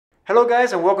Hello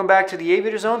guys, and welcome back to the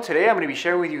Aviator Zone. Today I'm going to be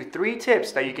sharing with you 3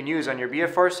 tips that you can use on your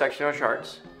VFR sectional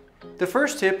charts. The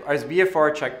first tip is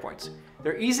VFR checkpoints.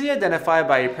 They're easily identified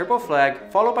by a purple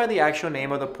flag followed by the actual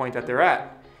name of the point that they're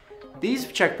at.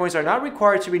 These checkpoints are not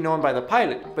required to be known by the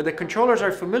pilot, but the controllers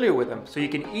are familiar with them, so you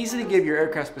can easily give your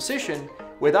aircraft's position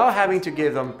without having to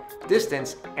give them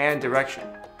distance and direction.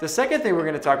 The second thing we're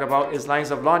going to talk about is lines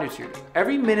of longitude.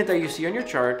 Every minute that you see on your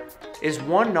chart is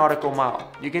 1 nautical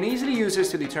mile. You can easily use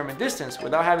this to determine distance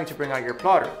without having to bring out your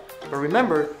plotter. But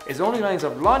remember, it's only lines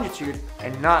of longitude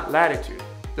and not latitude.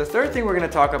 The third thing we're going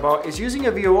to talk about is using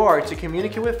a VOR to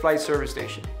communicate with flight service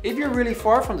station. If you're really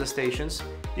far from the stations,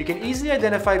 you can easily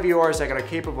identify VORs that are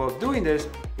capable of doing this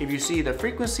if you see the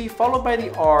frequency followed by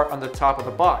the R on the top of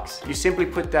the box. You simply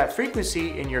put that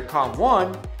frequency in your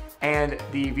COM1 and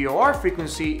the VOR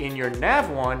frequency in your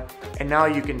NAV1, and now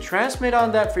you can transmit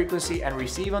on that frequency and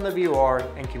receive on the VOR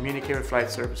and communicate with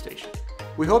flight service station.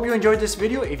 We hope you enjoyed this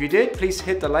video. If you did, please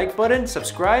hit the like button,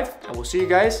 subscribe, and we'll see you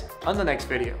guys on the next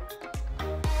video.